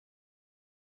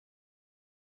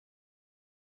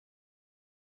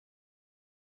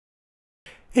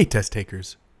Hey test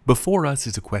takers, before us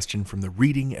is a question from the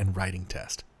reading and writing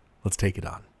test. Let's take it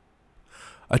on.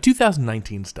 A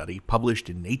 2019 study published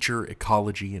in Nature,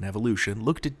 Ecology, and Evolution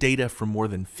looked at data from more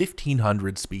than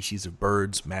 1,500 species of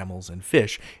birds, mammals, and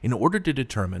fish in order to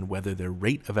determine whether their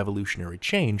rate of evolutionary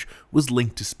change was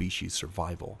linked to species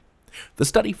survival. The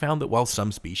study found that while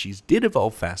some species did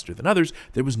evolve faster than others,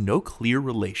 there was no clear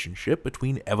relationship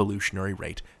between evolutionary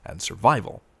rate and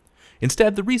survival.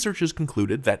 Instead, the researchers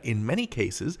concluded that in many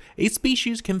cases, a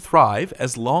species can thrive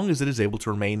as long as it is able to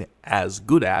remain as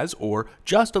good as, or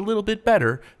just a little bit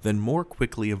better than more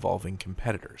quickly evolving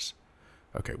competitors.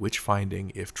 Okay, which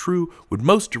finding, if true, would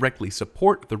most directly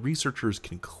support the researchers'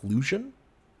 conclusion?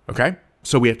 Okay,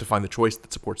 so we have to find the choice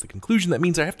that supports the conclusion. That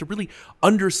means I have to really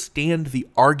understand the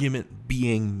argument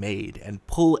being made and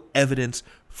pull evidence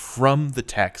from the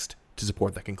text to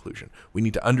support that conclusion. We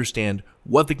need to understand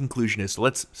what the conclusion is. So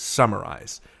let's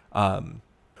summarize.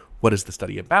 What is the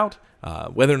study about?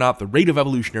 Whether or not the rate of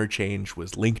evolutionary change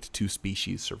was linked to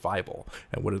species survival.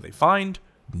 And what do they find?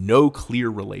 No clear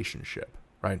relationship,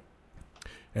 right?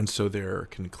 And so their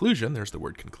conclusion, there's the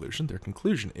word conclusion, their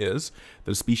conclusion is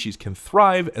that a species can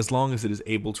thrive as long as it is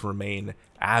able to remain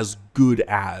as good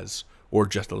as, or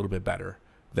just a little bit better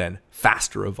than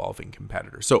faster evolving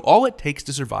competitors. So all it takes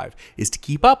to survive is to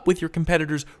keep up with your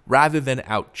competitors rather than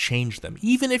outchange them,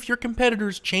 even if your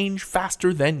competitors change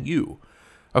faster than you.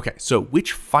 Okay, so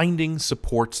which finding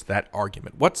supports that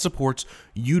argument? What supports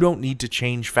you don't need to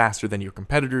change faster than your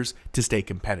competitors to stay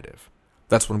competitive?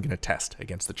 That's what I'm going to test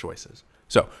against the choices.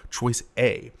 So, choice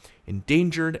A,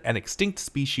 endangered and extinct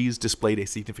species displayed a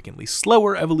significantly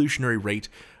slower evolutionary rate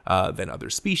than other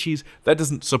species. That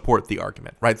doesn't support the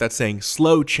argument, right? That's saying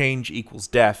slow change equals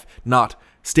death, not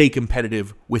stay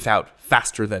competitive without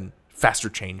faster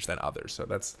change than others. So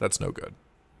that's no good.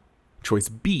 Choice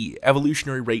B,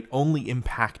 evolutionary rate only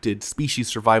impacted species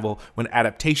survival when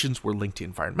adaptations were linked to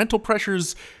environmental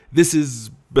pressures. This is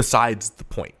besides the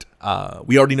point.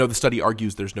 We already know the study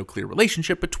argues there's no clear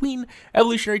relationship between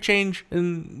evolutionary change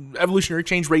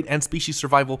rate and species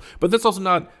survival, but that's also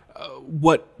not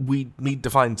what we need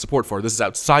to find support for. This is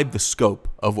outside the scope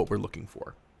of what we're looking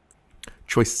for.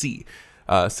 Choice C,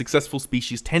 successful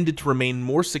species tended to remain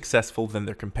more successful than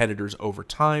their competitors over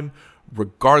time,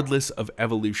 regardless of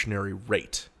evolutionary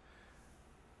rate.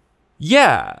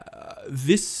 Yeah,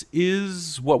 this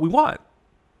is what we want,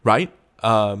 right?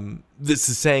 This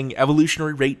is saying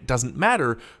evolutionary rate doesn't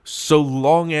matter so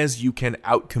long as you can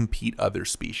outcompete other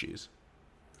species.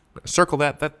 Circle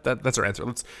that. That's our answer.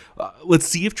 Let's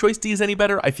see if choice D is any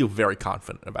better. I feel very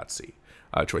confident about C.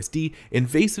 Choice D,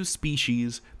 invasive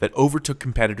species that overtook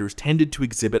competitors tended to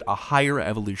exhibit a higher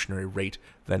evolutionary rate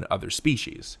than other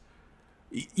species.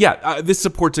 Yeah, this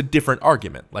supports a different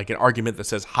argument, like an argument that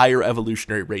says higher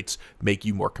evolutionary rates make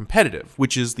you more competitive,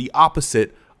 which is the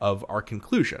opposite of our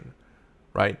conclusion,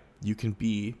 right? You can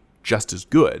be just as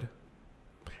good,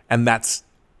 and that's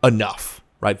enough,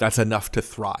 right? That's enough to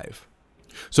thrive.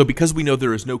 So because we know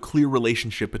there is no clear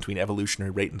relationship between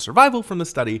evolutionary rate and survival from the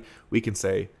study, we can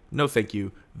say, no thank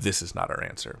you, this is not our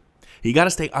answer. You gotta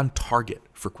stay on target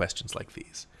for questions like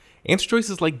these. Answer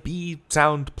choices like B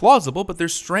sound plausible, but they're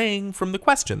straying from the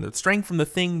question. They're straying from the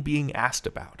thing being asked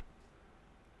about.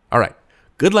 All right,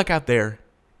 good luck out there.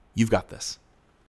 You've got this.